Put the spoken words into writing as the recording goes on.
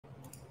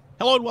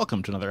Hello and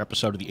welcome to another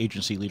episode of the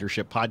Agency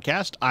Leadership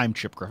Podcast. I'm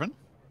Chip Griffin.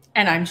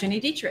 And I'm Ginny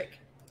Dietrich.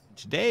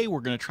 Today we're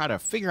going to try to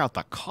figure out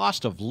the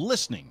cost of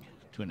listening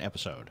to an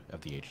episode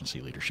of the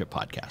Agency Leadership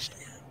Podcast.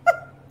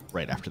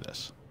 Right after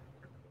this.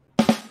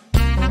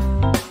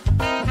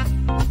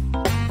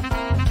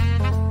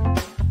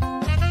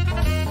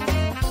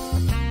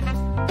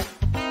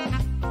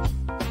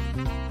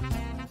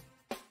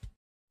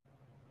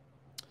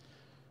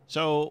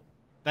 So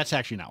that's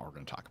actually not what we're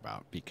going to talk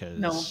about because...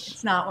 No,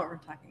 it's not what we're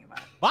talking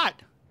about.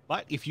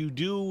 But if you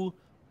do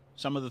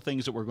some of the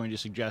things that we're going to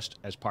suggest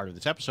as part of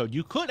this episode,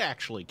 you could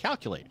actually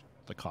calculate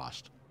the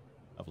cost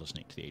of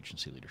listening to the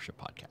Agency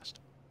Leadership Podcast.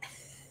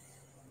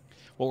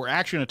 What we're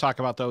actually going to talk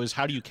about, though, is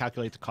how do you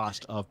calculate the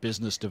cost of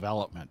business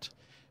development?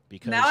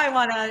 Because now I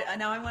want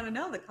to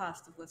know the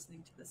cost of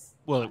listening to this.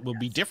 Well, podcast. It will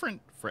be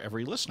different for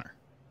every listener.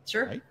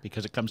 Sure. Right?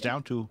 Because it comes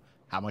down to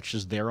how much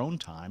does their own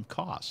time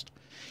cost.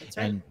 That's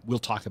right. And we'll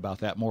talk about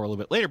that more a little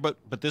bit later.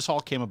 But this all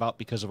came about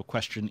because of a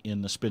question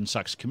in the Spin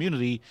Sucks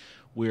community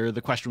where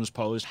the question was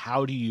posed,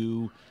 how do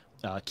you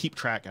keep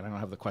track? And I don't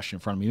have the question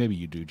in front of me. Maybe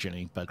you do,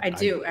 Ginny. But I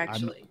do,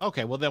 actually.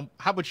 Okay, well then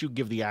how about you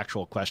give the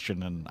actual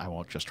question and I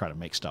won't just try to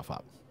make stuff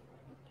up.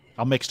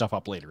 I'll make stuff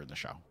up later in the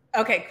show.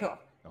 Okay, cool.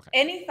 Okay.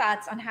 Any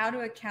thoughts on how to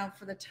account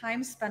for the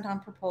time spent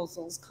on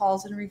proposals,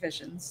 calls, and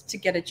revisions to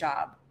get a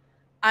job?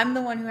 I'm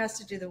the one who has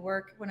to do the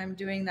work. When I'm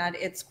doing that,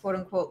 it's quote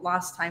unquote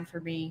lost time for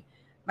me.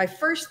 My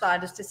first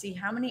thought is to see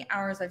how many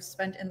hours I've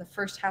spent in the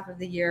first half of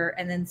the year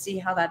and then see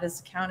how that is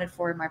accounted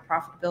for in my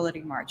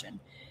profitability margin.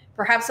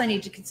 Perhaps I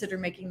need to consider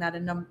making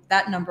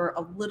that number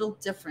a little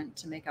different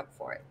to make up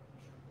for it.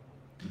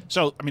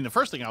 So, I mean, the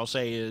first thing I'll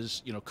say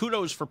is,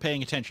 kudos for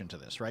paying attention to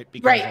this, right?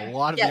 Because a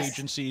lot of the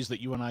agencies that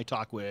you and I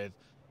talk with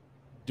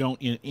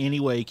don't in any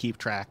way keep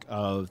track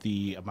of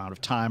the amount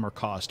of time or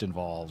cost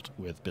involved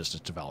with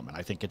business development.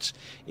 I think it's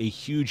a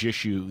huge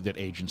issue that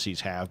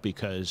agencies have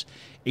because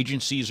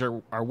agencies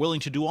are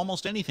willing to do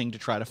almost anything to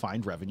try to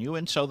find revenue.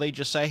 And so they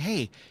just say,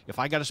 hey, if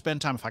I got to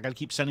spend time, if I got to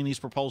keep sending these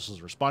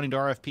proposals, responding to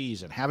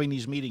RFPs and having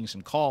these meetings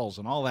and calls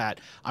and all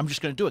that, I'm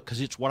just going to do it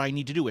because it's what I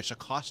need to do. It's a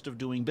cost of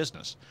doing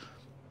business.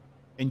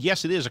 And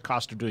yes, it is a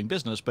cost of doing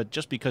business, but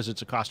just because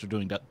it's a cost of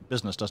doing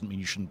business doesn't mean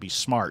you shouldn't be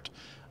smart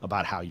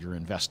about how you're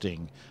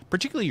investing,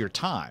 particularly your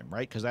time,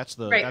 right? Because that's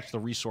the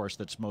resource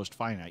that's most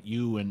finite,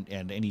 you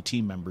and any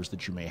team members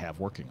that you may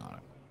have working on it.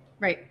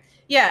 Right.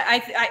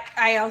 Yeah,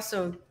 I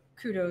also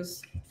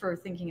kudos for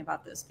thinking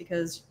about this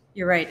because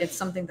you're right. It's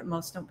something that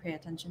most don't pay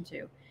attention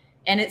to.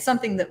 And it's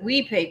something that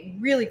we pay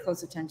really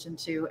close attention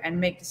to and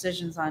make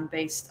decisions on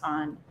based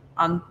on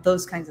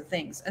those kinds of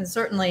things. And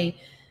certainly,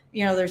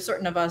 there's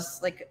certain of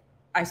us, like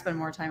I spend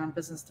more time on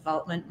business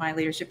development. My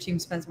leadership team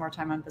spends more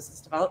time on business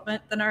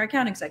development than our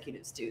account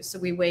executives do. So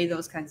we weigh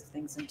those kinds of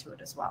things into it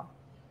as well.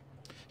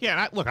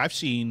 Yeah, and I've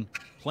seen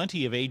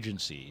plenty of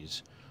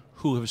agencies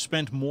who have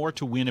spent more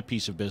to win a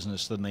piece of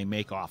business than they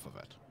make off of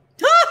it,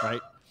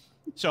 right?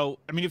 So,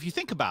 I mean, if you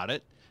think about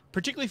it,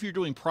 particularly if you're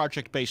doing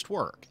project-based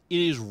work,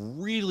 it is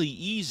really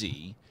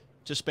easy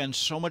to spend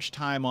so much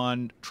time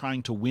on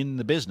trying to win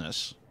the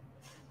business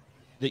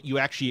that you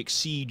actually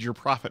exceed your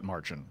profit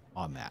margin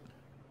on that.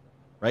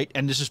 Right.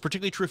 And this is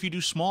particularly true if you do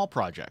small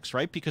projects,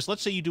 right? Because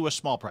let's say you do a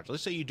small project.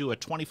 Let's say you do a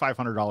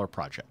 $2,500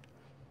 project.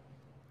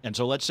 And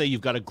so let's say you've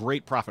got a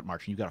great profit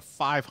margin. You've got a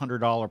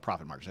 $500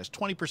 profit margin. That's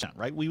 20%,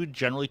 right? We would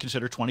generally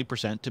consider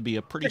 20% to be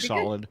a pretty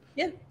solid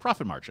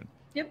profit margin.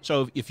 Yep.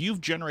 So if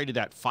you've generated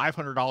that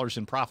 $500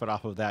 in profit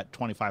off of that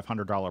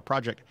 $2,500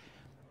 project,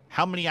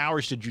 how many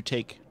hours did you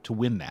take to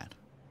win that?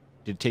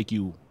 Did it take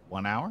you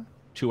 1 hour,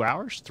 2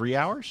 hours, 3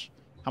 hours?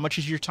 How much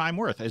is your time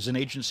worth? As an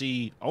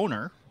agency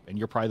owner, and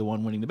you're probably the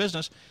one winning the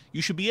business,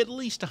 you should be at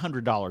least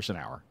 $100 an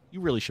hour. You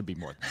really should be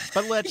more than that.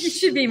 But let's... You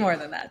should be more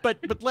than that.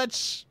 But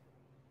let's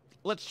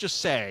just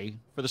say,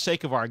 for the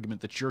sake of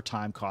argument, that your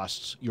time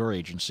costs your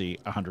agency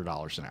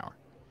 $100 an hour.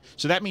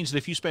 So that means that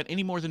if you spent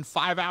any more than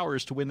 5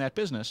 hours to win that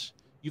business,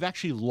 you've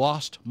actually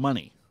lost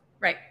money.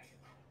 Right.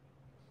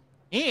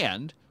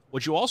 And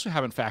what you also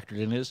haven't factored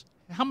in is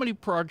how many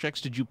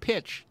projects did you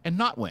pitch and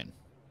not win?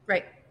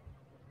 Right.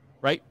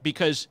 Right?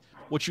 Because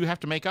what you have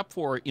to make up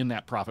for in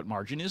that profit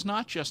margin is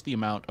not just the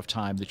amount of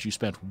time that you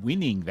spent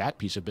winning that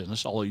piece of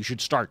business, although you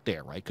should start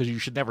there, right? Because you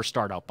should never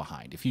start out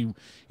behind. If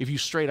you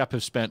straight up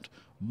have spent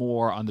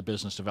more on the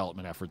business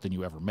development effort than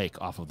you ever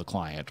make off of the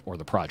client or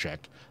the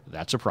project,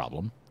 that's a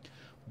problem.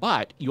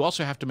 But you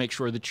also have to make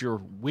sure that you're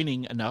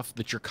winning enough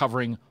that you're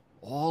covering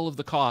all of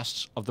the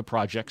costs of the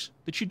projects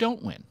that you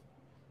don't win.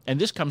 And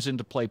this comes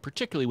into play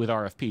particularly with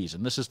RFPs.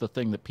 And this is the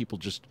thing that people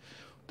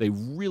they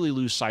really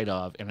lose sight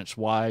of, and it's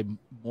why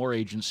more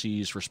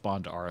agencies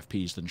respond to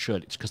RFPs than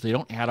should. It's because they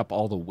don't add up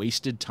all the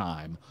wasted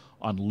time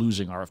on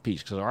losing RFPs,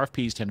 because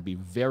RFPs tend to be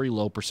very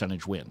low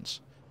percentage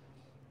wins.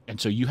 And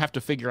so you have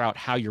to figure out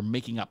how you're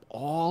making up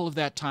all of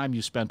that time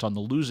you spent on the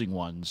losing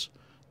ones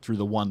through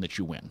the one that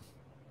you win.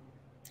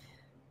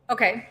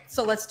 Okay,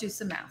 so let's do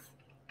some math.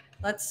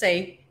 Let's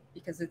say,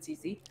 because it's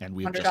easy, and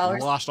we've $100.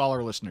 just lost all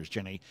our listeners,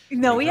 Jenny.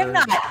 No, we have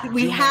not.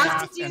 We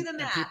have to do the and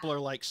math. people are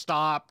like,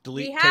 stop,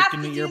 delete, We have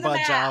taking to the do the earbuds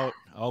math. out.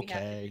 We have to do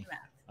Okay. the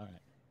math. All right.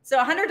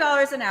 So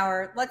 $100 an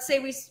hour. Let's say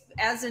we,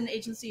 as an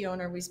agency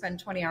owner, we spend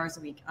 20 hours a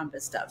week on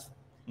biz stuff.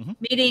 Mm-hmm.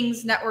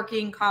 Meetings,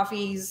 networking,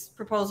 coffees,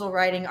 proposal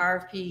writing,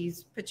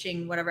 RFPs,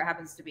 pitching, whatever it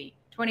happens to be.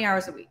 20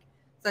 hours a week.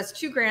 So that's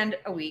 $2,000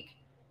 a week.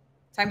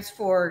 Times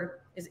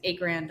 4 is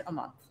 $8,000 a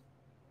month.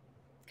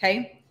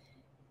 Okay.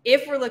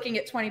 If we're looking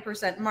at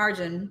 20%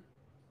 margin,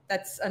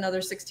 that's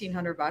another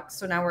 $1,600.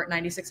 So now we're at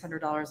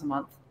 $9,600 a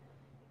month.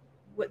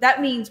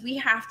 That means we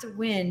have to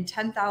win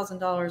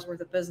 $10,000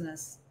 worth of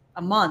business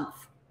a month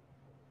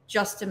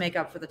just to make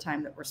up for the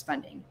time that we're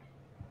spending.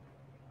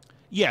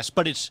 Yes,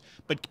 but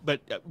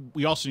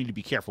we also need to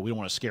be careful. We don't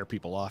want to scare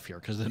people off here,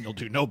 because then they'll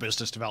do no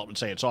business development,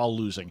 say it's all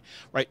losing,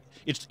 right?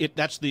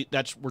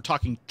 We're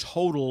talking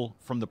total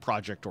from the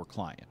project or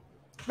client.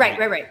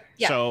 Right.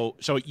 Yeah.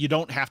 So you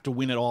don't have to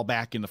win it all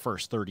back in the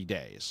first 30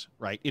 days,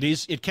 right?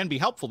 It can be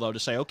helpful though to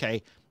say,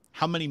 okay,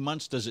 how many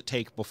months does it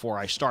take before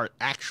I start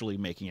actually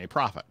making a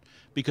profit?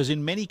 Because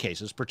in many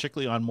cases,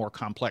 particularly on more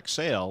complex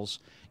sales,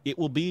 it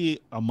will be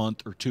a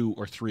month or 2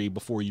 or 3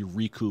 before you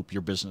recoup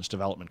your business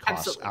development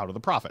costs out of the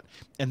profit.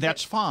 And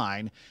that's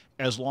fine,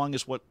 as long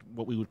as what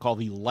we would call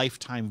the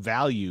lifetime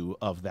value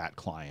of that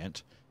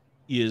client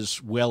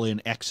is well in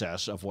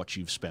excess of what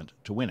you've spent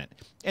to win it.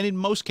 And in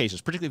most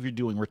cases, particularly if you're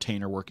doing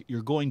retainer work,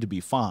 you're going to be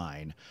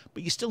fine,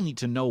 but you still need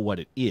to know what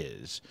it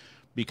is,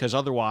 because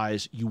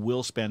otherwise you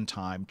will spend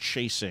time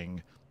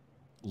chasing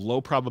low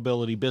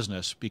probability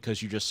business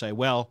because you just say,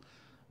 well,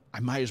 I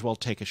might as well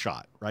take a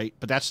shot, right?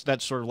 But that's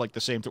sort of like the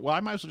same thing. Well,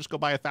 I might as well just go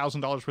buy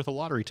 $1,000 worth of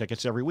lottery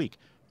tickets every week.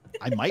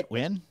 I might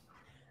win.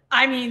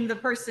 I mean, the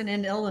person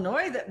in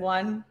Illinois that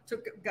won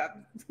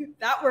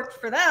that worked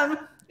for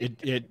them.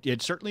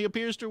 It certainly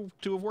appears to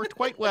have worked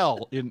quite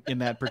well in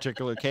that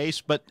particular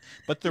case. But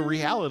the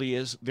reality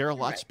is there are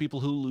lots of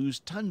people who lose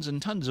tons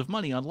and tons of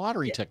money on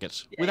lottery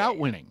tickets without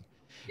winning.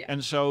 Yeah.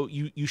 And so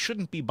you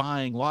shouldn't be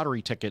buying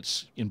lottery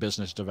tickets in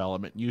business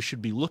development. You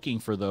should be looking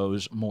for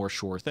those more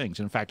sure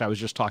things. In fact, I was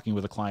just talking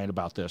with a client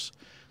about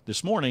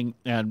this morning,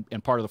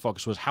 and part of the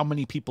focus was how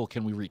many people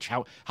can we reach?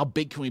 How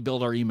big can we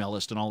build our email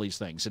list and all these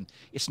things? And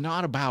it's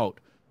not about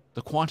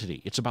the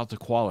quantity, it's about the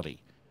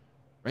quality.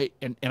 Right.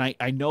 And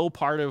I know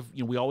part of,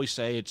 we always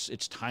say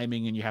it's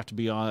timing, and you have to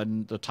be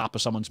on the top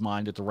of someone's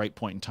mind at the right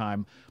point in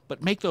time,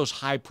 but make those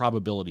high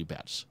probability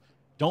bets.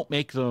 Don't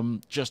make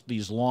them just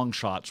these long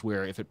shots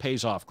where if it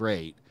pays off,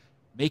 great.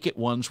 Make it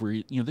ones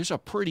where, there's a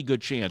pretty good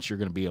chance you're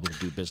going to be able to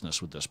do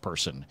business with this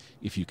person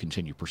if you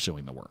continue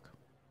pursuing the work.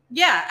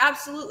 Yeah,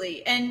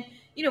 absolutely. And,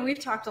 we've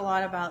talked a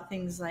lot about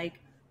things like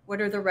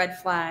what are the red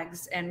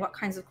flags and what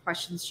kinds of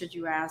questions should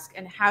you ask,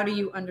 and how do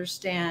you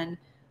understand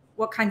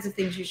what kinds of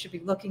things you should be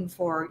looking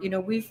for.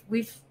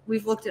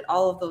 We've looked at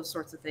all of those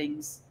sorts of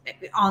things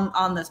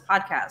on this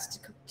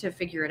podcast to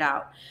figure it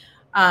out.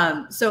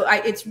 So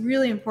it's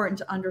really important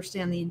to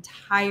understand the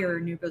entire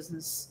new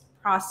business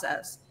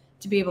process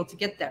to be able to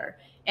get there.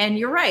 And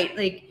you're right.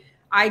 Like,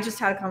 I just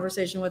had a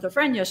conversation with a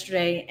friend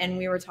yesterday, and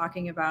we were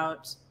talking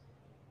about,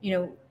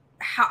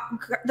 how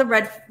the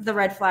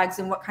red flags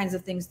and what kinds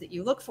of things that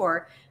you look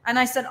for. And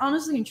I said,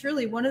 honestly and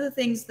truly, one of the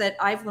things that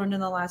I've learned in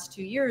the last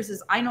 2 years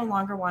is I no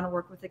longer want to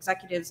work with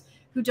executives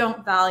who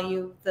don't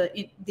value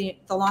the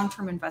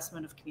long-term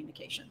investment of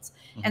communications.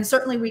 Mm-hmm. And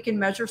certainly we can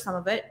measure some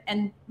of it,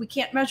 and we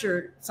can't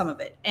measure some of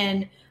it.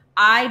 And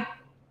I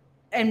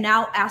am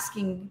now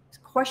asking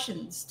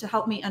questions to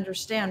help me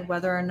understand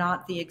whether or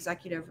not the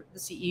executive, the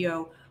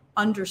CEO,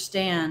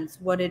 understands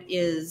what it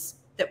is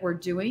that we're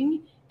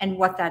doing and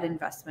what that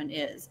investment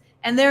is.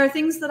 And there are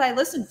things that I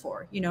listen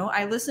for.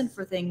 I listen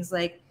for things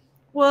like,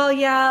 well,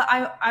 yeah,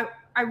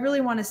 I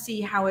really want to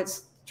see how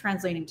it's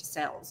translating to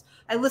sales.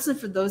 I listen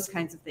for those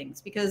kinds of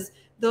things, because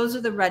those are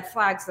the red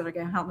flags that are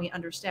going to help me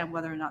understand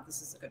whether or not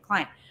this is a good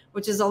client,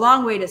 which is a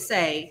long way to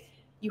say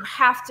you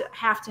have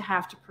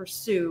to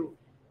pursue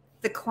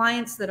the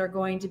clients that are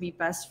going to be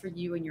best for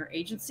you and your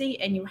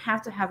agency. And you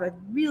have to have a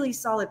really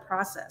solid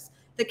process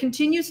that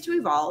continues to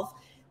evolve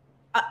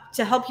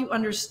to help you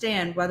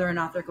understand whether or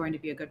not they're going to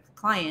be a good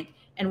client,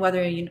 and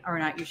whether or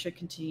not you should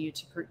continue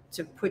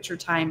to put your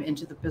time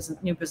into the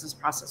new business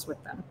process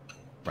with them.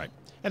 Right.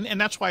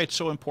 And that's why it's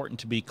so important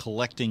to be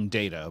collecting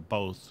data,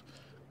 both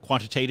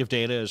quantitative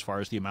data as far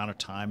as the amount of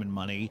time and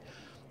money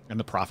and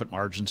the profit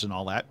margins and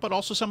all that, but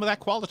also some of that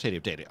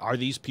qualitative data. Are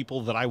these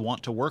people that I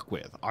want to work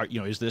with?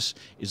 Is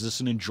this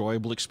an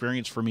enjoyable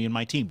experience for me and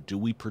my team? Do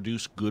we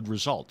produce good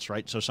results,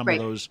 right? So some of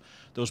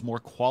those more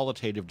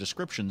qualitative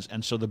descriptions.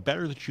 And so the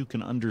better that you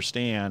can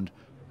understand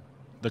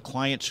the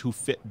clients who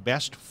fit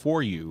best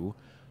for you,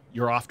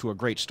 you're off to a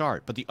great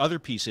start. But the other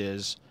piece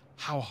is,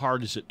 how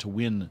hard is it to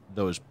win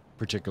those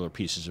particular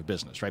pieces of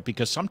business, right?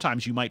 Because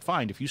sometimes you might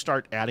find if you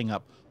start adding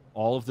up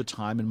all of the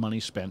time and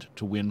money spent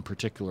to win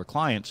particular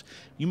clients,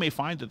 you may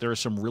find that there are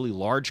some really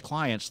large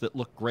clients that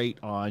look great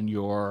on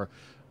your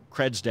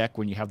creds deck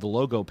when you have the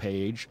logo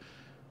page,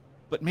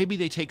 but maybe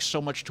they take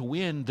so much to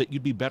win that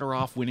you'd be better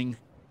off winning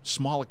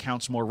small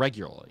accounts more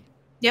regularly.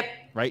 Yep.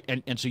 Right.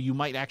 And so you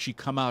might actually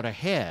come out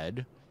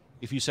ahead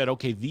if you said,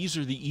 okay, these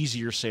are the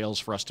easier sales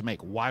for us to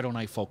make, why don't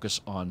I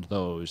focus on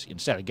those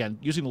instead? Again,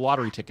 using the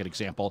lottery ticket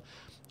example,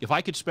 if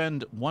I could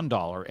spend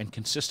 $1 and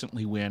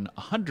consistently win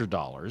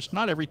 $100,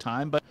 not every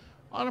time, but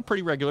on a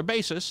pretty regular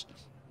basis,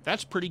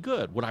 that's pretty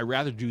good. Would I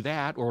rather do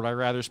that, or would I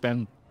rather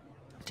spend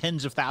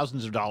tens of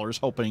thousands of dollars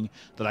hoping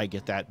that I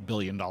get that $1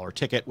 billion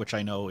ticket, which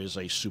I know is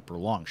a super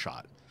long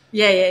shot?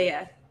 Yeah.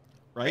 Right.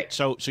 Right.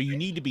 So you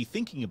need to be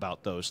thinking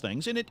about those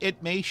things, and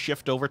it may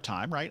shift over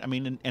time, right? I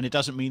mean, and it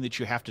doesn't mean that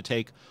you have to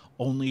take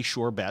only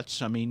sure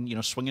bets. I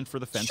mean, swinging for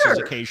the fences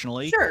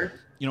occasionally, Sure.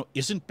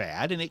 Isn't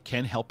bad, and it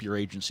can help your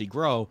agency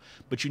grow,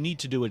 but you need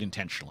to do it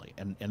intentionally.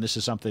 And this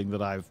is something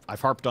that I've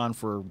harped on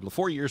for the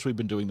 4 years we've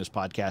been doing this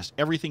podcast.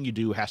 Everything you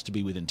do has to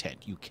be with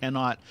intent. You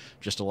cannot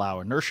just allow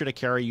inertia to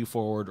carry you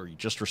forward, or you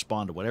just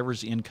respond to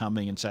whatever's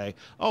incoming and say,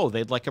 oh,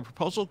 they'd like a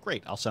proposal?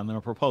 Great, I'll send them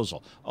a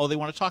proposal. Oh, they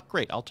want to talk?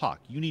 Great, I'll talk.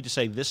 You need to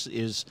say, this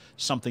is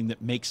something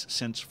that makes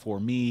sense for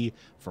me,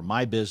 for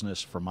my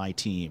business, for my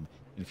team.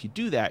 And if you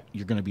do that,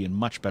 you're going to be in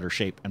much better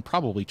shape and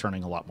probably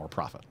turning a lot more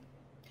profit.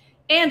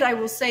 And I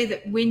will say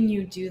that when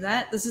you do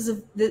that,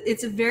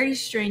 it's a very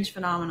strange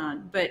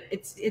phenomenon, but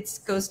it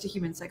goes to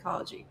human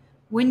psychology.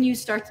 When you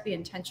start to be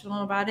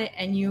intentional about it,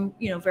 and you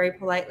very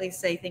politely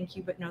say thank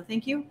you, but no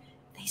thank you,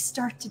 they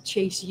start to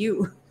chase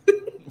you.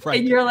 Right.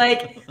 And you're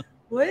like,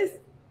 what is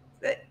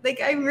that? Like,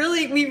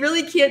 we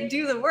really can't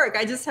do the work.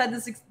 I just had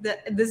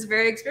this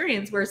very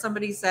experience where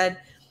somebody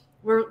said,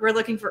 we're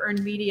looking for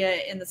earned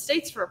media in the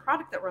States for a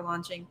product that we're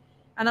launching.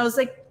 And I was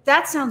like,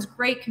 that sounds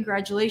great.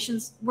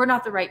 Congratulations. We're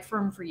not the right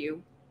firm for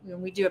you.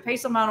 We do a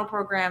peso model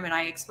program. And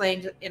I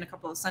explained in a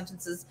couple of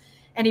sentences,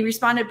 and he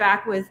responded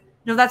back with,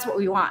 no, that's what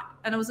we want.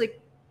 And I was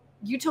like,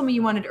 you told me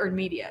you wanted earned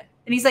media.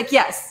 And he's like,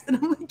 yes. And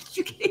I'm like,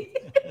 you can't.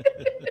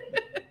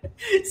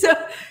 So,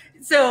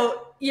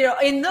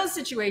 in those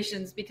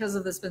situations, because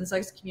of the spin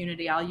size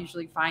community, I'll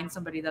usually find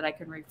somebody that I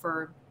can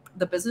refer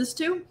the business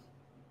to.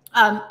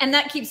 And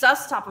that keeps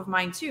us top of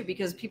mind too,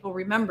 because people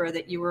remember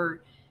that you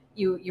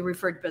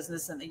referred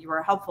business and that you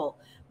were helpful.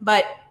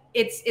 But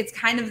it's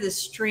kind of this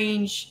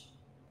strange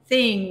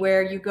thing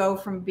where you go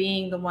from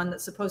being the one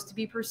that's supposed to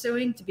be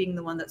pursuing to being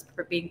the one that's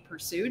being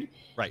pursued.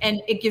 Right.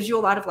 And it gives you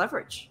a lot of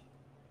leverage.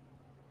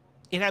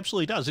 It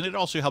absolutely does. And it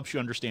also helps you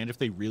understand if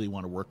they really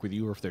want to work with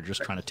you, or if they're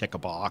just trying to tick a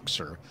box,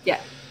 or,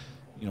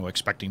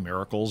 expecting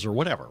miracles or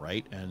whatever.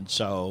 Right. And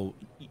so,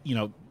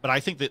 but I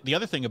think that the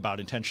other thing about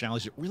intentionality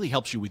is it really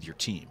helps you with your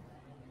team,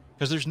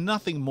 because there's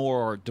nothing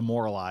more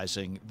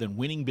demoralizing than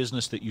winning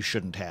business that you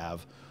shouldn't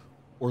have,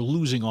 or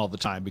losing all the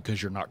time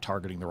because you're not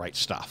targeting the right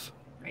stuff.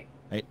 Right.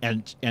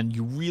 And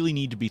you really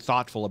need to be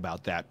thoughtful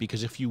about that,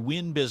 because if you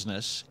win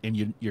business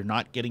and you're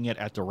not getting it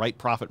at the right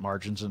profit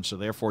margins, and so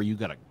therefore you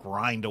got to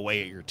grind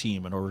away at your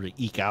team in order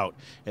to eke out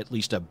at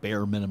least a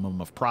bare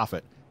minimum of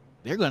profit,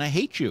 they're going to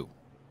hate you.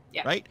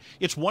 Yeah. Right.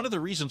 It's one of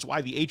the reasons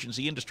why the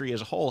agency industry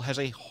as a whole has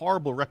a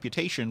horrible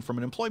reputation from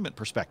an employment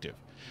perspective,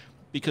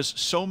 because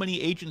so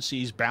many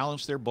agencies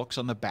balance their books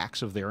on the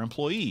backs of their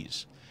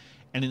employees.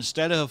 And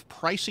instead of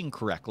pricing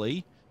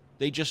correctly,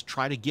 they just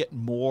try to get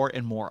more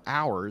and more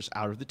hours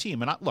out of the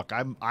team. And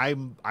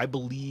I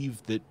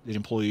believe that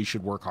employees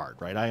should work hard,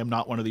 right? I am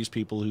not one of these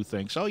people who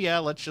thinks, oh yeah,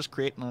 let's just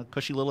create a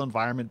cushy little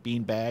environment,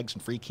 bean bags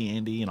and free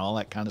candy and all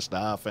that kind of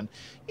stuff. And,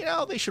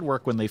 they should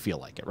work when they feel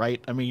like it,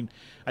 right? I mean,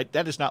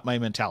 that is not my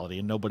mentality,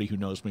 and nobody who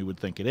knows me would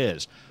think it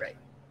is. Right.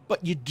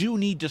 But you do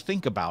need to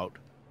think about,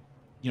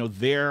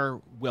 their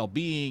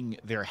well-being,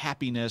 their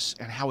happiness,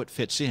 and how it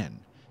fits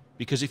in.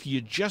 Because if you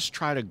just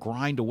try to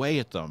grind away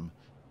at them,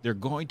 they're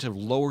going to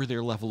lower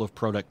their level of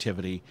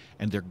productivity,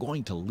 and they're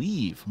going to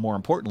leave, more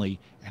importantly,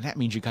 and that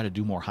means you got to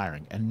do more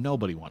hiring, and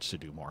nobody wants to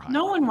do more hiring.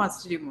 No one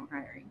wants to do more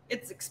hiring.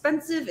 It's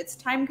expensive. It's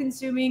time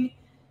consuming.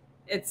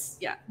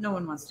 No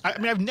one wants to do I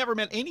mean, I've never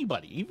met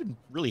anybody, even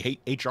really hate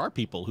HR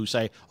people, who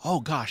say, oh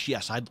gosh,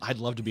 yes, I'd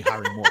love to be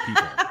hiring more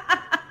people.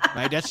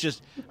 Right? That's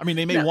just,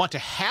 they may want to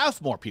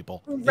have more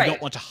people. They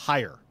don't want to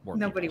hire more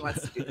Nobody people.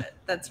 wants to do that.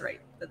 That's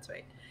right.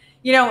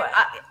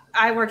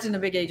 I worked in a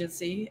big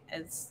agency,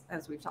 as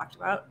we've talked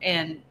about,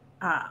 and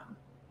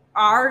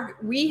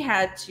we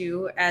had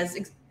to,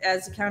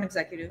 as account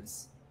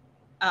executives,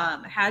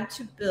 had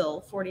to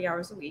bill 40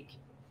 hours a week.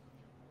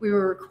 We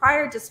were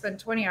required to spend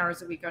 20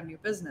 hours a week on new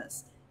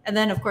business, and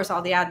then of course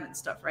all the admin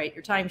stuff, right?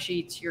 Your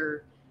timesheets,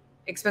 your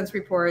expense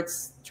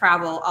reports,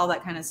 travel, all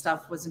that kind of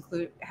stuff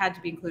had to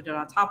be included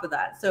on top of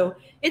that. So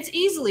it's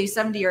easily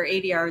 70 or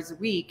 80 hours a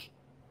week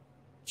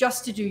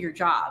just to do your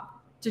job,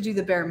 to do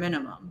the bare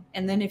minimum.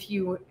 And then if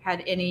you're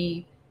type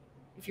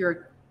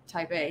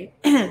A,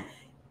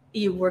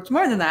 you worked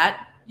more than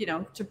that,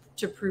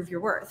 to prove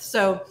your worth.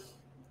 So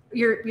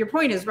your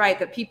point is right,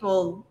 that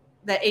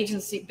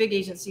big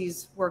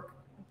agencies work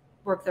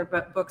their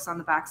books on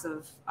the backs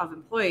of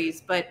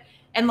employees,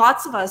 and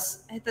lots of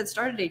us that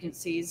started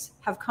agencies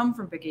have come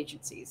from big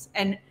agencies,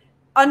 and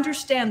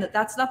understand that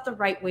that's not the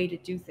right way to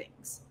do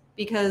things,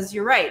 because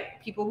you're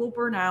right, people will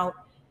burn out.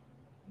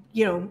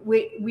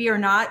 We are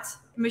not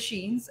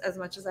machines, as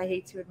much as I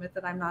hate to admit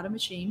that I'm not a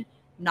machine.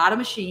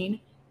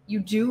 You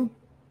do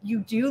you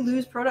do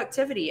lose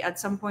productivity at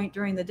some point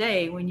during the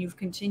day when you've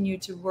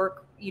continued to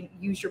work,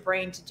 use your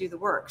brain to do the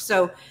work.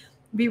 So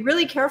be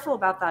really careful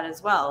about that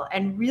as well.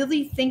 And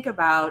really think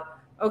about,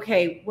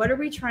 okay, what are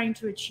we trying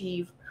to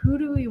achieve? Who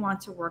do we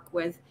want to work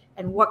with?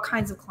 And what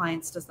kinds of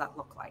clients does that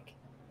look like?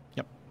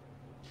 Yep.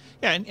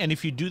 Yeah. And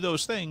if you do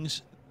those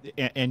things,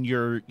 and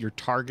you're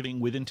targeting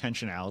with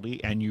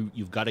intentionality, and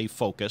you've got a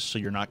focus, so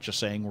you're not just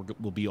saying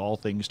we'll be all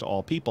things to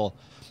all people,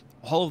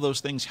 all of those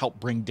things help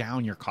bring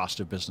down your cost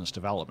of business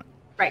development.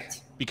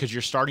 Right. Because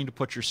you're starting to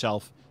put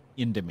yourself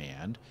in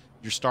demand.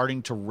 You're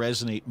starting to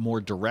resonate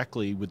more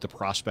directly with the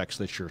prospects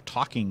that you're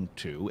talking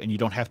to, and you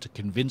don't have to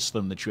convince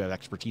them that you have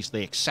expertise.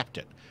 They accept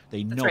it.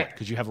 They know it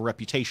because you have a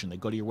reputation. They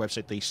go to your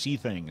website. They see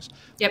things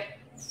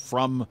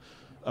from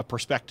a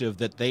perspective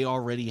that they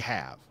already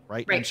have,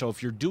 right? And so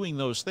if you're doing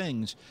those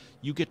things,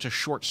 you get to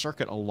short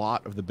circuit a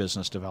lot of the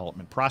business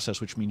development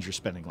process, which means you're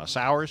spending less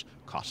hours,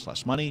 costs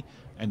less money,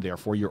 and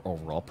therefore your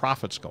overall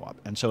profits go up.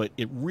 And so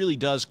it really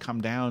does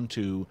come down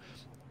to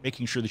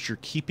making sure that you're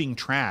keeping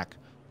track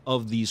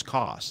of these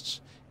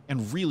costs,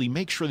 and really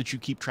make sure that you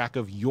keep track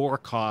of your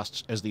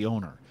costs as the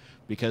owner.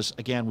 Because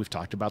again, we've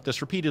talked about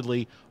this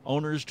repeatedly,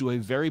 owners do a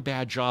very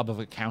bad job of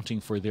accounting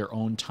for their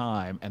own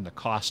time and the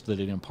cost that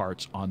it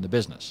imparts on the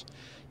business.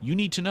 You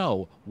need to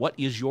know, what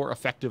is your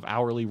effective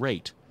hourly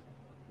rate?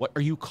 What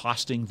are you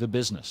costing the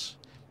business?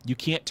 You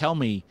can't tell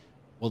me,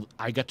 well,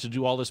 I got to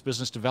do all this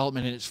business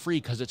development and it's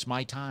free because it's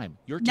my time.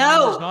 Your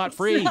time is not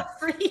free. It's not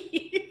free.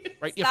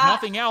 Right? If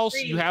nothing else,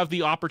 you have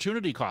the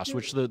opportunity cost,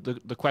 which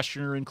the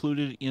questioner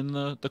included in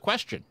the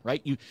question,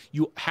 right?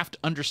 You have to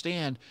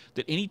understand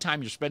that any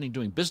time you're spending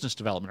doing business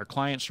development or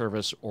client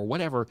service or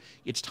whatever,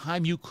 it's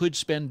time you could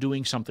spend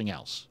doing something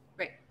else.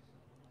 Right.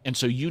 And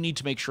so you need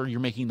to make sure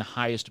you're making the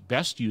highest,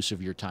 best use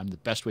of your time. The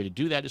best way to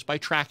do that is by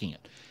tracking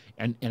it.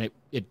 And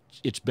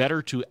it's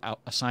better to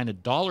assign a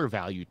dollar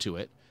value to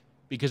it,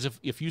 because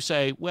if you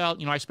say, well,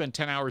 I spent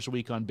 10 hours a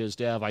week on biz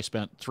dev, I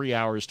spent 3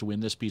 hours to win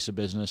this piece of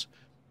business,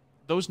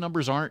 those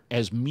numbers aren't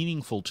as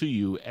meaningful to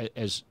you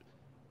as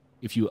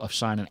if you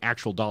assign an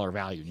actual dollar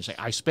value and you say,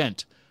 I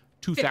spent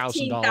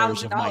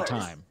 $2,000 of my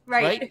time.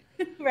 Right.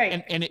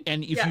 Right.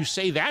 And if you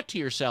say that to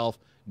yourself,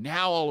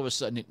 now all of a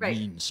sudden it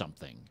means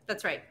something.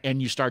 That's right.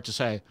 And you start to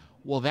say,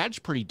 well, that's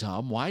pretty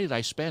dumb. Why did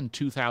I spend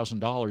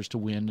 $2,000 to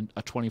win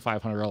a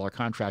 $2,500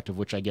 contract of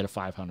which I get a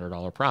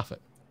 $500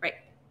 profit?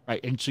 Right.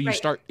 And so you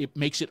it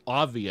makes it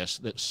obvious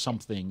that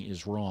something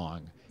is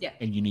wrong. Yeah.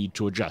 And you need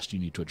to adjust. You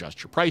need to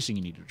adjust your pricing.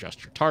 You need to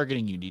adjust your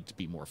targeting. You need to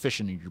be more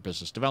efficient in your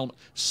business development,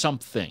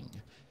 something.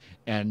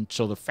 And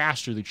so the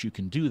faster that you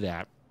can do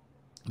that,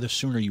 the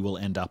sooner you will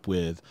end up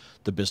with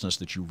the business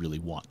that you really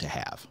want to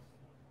have.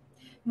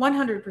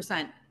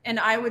 100%. And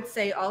I would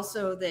say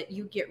also that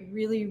you get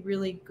really,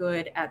 really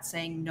good at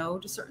saying no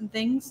to certain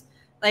things.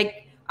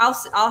 Like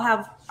I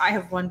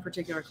have one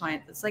particular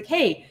client that's like,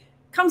 hey,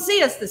 come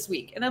see us this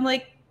week. And I'm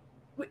like,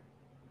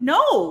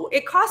 no,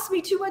 it costs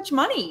me too much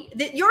money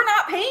that you're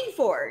not paying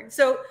for.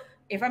 So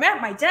if I'm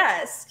at my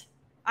desk,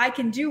 I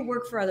can do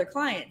work for other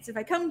clients. If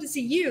I come to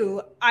see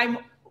you, I'm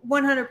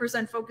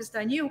 100% focused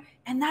on you,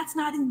 and that's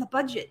not in the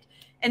budget.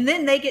 And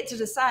then they get to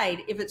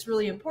decide if it's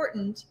really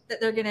important that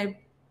they're going to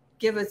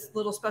give a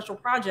little special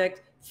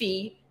project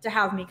fee to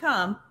have me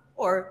come,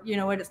 or you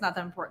know what, it's not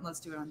that important, let's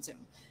do it on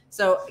Zoom.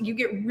 So you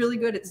get really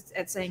good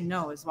at saying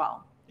no as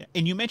well.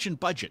 And you mentioned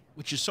budget,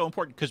 which is so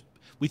important, because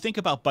we think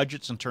about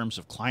budgets in terms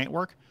of client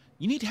work.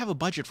 You need to have a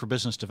budget for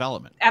business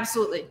development.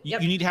 Absolutely. You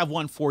need to have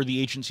one for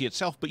the agency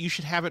itself, but you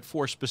should have it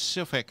for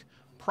specific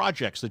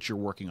projects that you're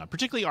working on,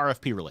 particularly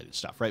RFP related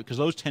stuff, right? Because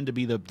those tend to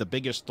be the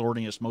biggest,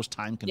 thorniest, most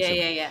time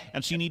consuming. Yeah.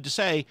 And so you need to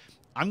say,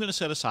 I'm going to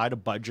set aside a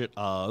budget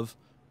of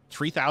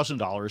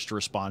 $3,000 to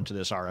respond to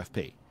this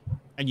RFP.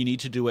 And you need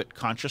to do it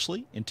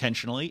consciously,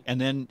 intentionally, and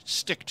then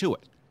stick to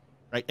it.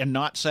 Right. And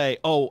not say,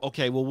 oh,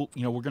 okay, well,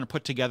 we're going to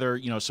put together,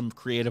 some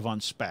creative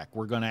on spec.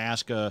 We're going to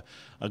ask a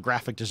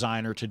graphic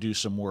designer to do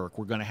some work.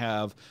 We're going to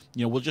have,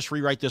 we'll just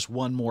rewrite this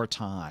one more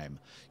time.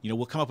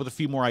 We'll come up with a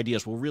few more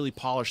ideas. We'll really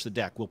polish the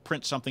deck. We'll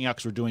print something out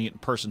because we're doing it in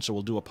person. So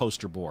we'll do a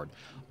poster board.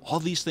 All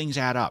these things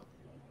add up.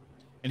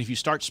 And if you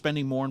start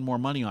spending more and more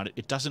money on it,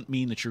 it doesn't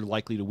mean that you're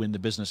likely to win the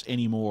business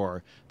any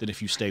more than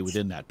if you stay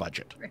within that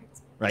budget.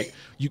 Right.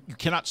 You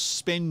cannot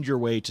spend your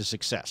way to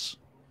success.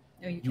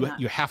 No,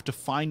 you have to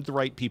find the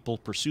right people,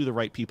 pursue the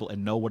right people,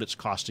 and know what it's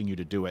costing you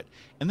to do it.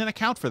 And then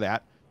account for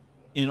that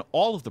in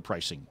all of the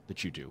pricing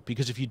that you do.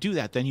 Because if you do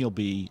that, then you'll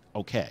be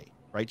okay,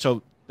 right?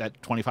 So that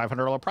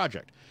 $2,500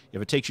 project,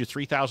 if it takes you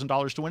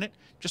 $3,000 to win it,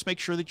 just make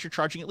sure that you're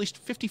charging at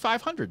least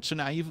 $5,500. So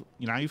now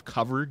you've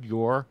covered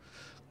your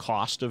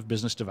cost of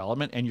business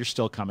development, and you're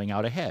still coming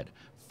out ahead.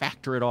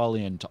 Factor it all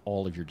into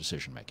all of your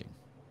decision making.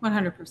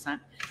 100%.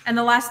 And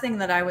the last thing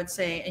that I would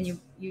say, and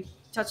you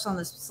touched on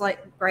this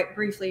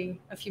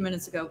briefly a few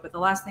minutes ago, but the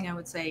last thing I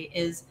would say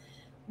is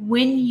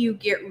when you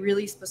get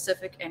really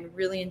specific and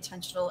really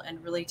intentional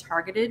and really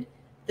targeted,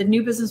 the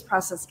new business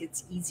process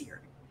gets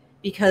easier,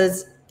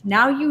 because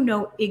now you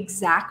know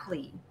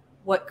exactly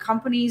what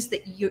companies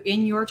that you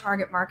in your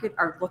target market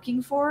are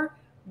looking for,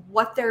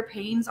 what their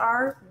pains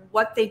are,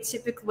 what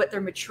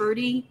their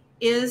maturity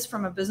is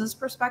from a business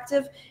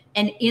perspective,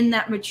 and in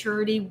that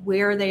maturity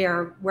where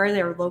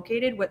they're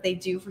located, what they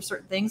do for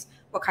certain things,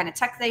 what kind of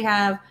tech they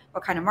have,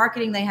 what kind of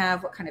marketing they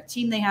have, what kind of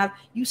team they have.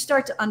 You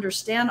start to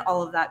understand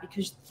all of that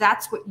because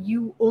that's what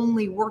you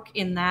only work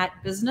in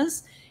that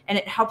business, and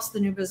it helps the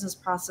new business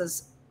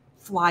process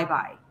fly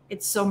by.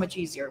 It's so much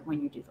easier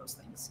when you do those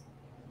things.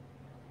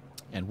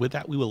 And with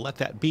that, we will let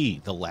that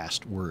be the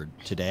last word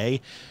today,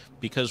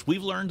 because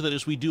we've learned that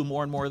as we do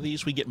more and more of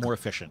these, we get more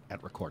efficient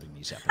at recording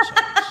these episodes.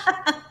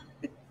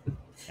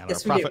 And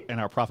yes,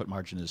 our profit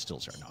margin is still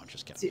zero. No, I'm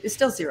just kidding. It's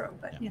still zero,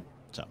 but yeah.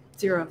 So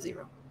 0 of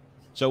 0.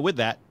 So with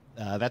that,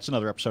 that's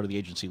another episode of the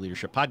Agency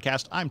Leadership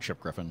Podcast. I'm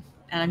Chip Griffin.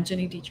 And I'm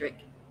Ginny Dietrich.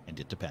 And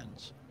it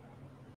depends.